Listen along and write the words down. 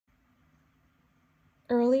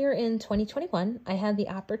Earlier in 2021, I had the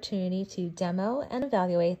opportunity to demo and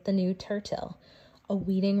evaluate the new Tertill, a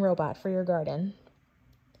weeding robot for your garden.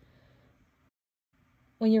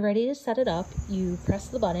 When you're ready to set it up, you press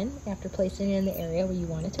the button after placing it in the area where you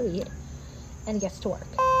want it to weed, and it gets to work.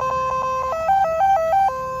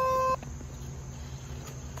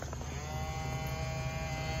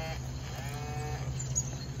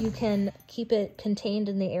 You can keep it contained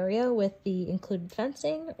in the area with the included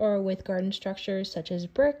fencing or with garden structures such as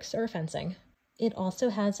bricks or fencing. It also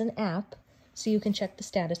has an app so you can check the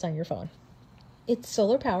status on your phone. It's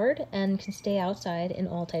solar powered and can stay outside in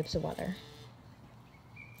all types of weather.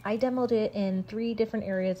 I demoed it in 3 different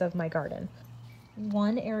areas of my garden.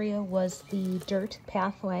 One area was the dirt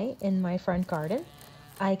pathway in my front garden.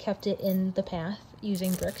 I kept it in the path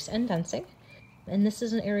using bricks and fencing. And this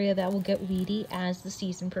is an area that will get weedy as the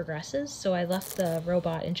season progresses, so I left the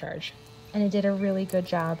robot in charge. And it did a really good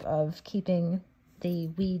job of keeping the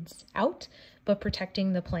weeds out, but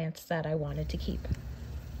protecting the plants that I wanted to keep.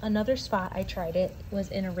 Another spot I tried it was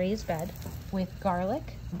in a raised bed with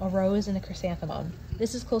garlic, a rose, and a chrysanthemum.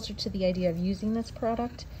 This is closer to the idea of using this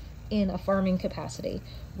product in a farming capacity,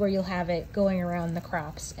 where you'll have it going around the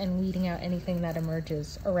crops and weeding out anything that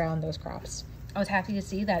emerges around those crops. I was happy to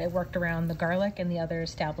see that it worked around the garlic and the other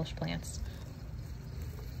established plants.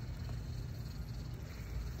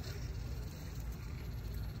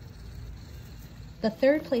 The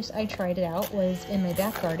third place I tried it out was in my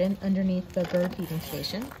back garden underneath the bird feeding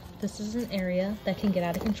station. This is an area that can get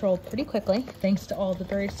out of control pretty quickly thanks to all the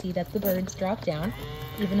bird seed that the birds drop down,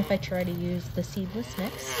 even if I try to use the seedless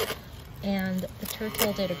mix. And the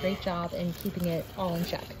Tertill did a great job in keeping it all in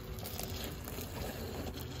check.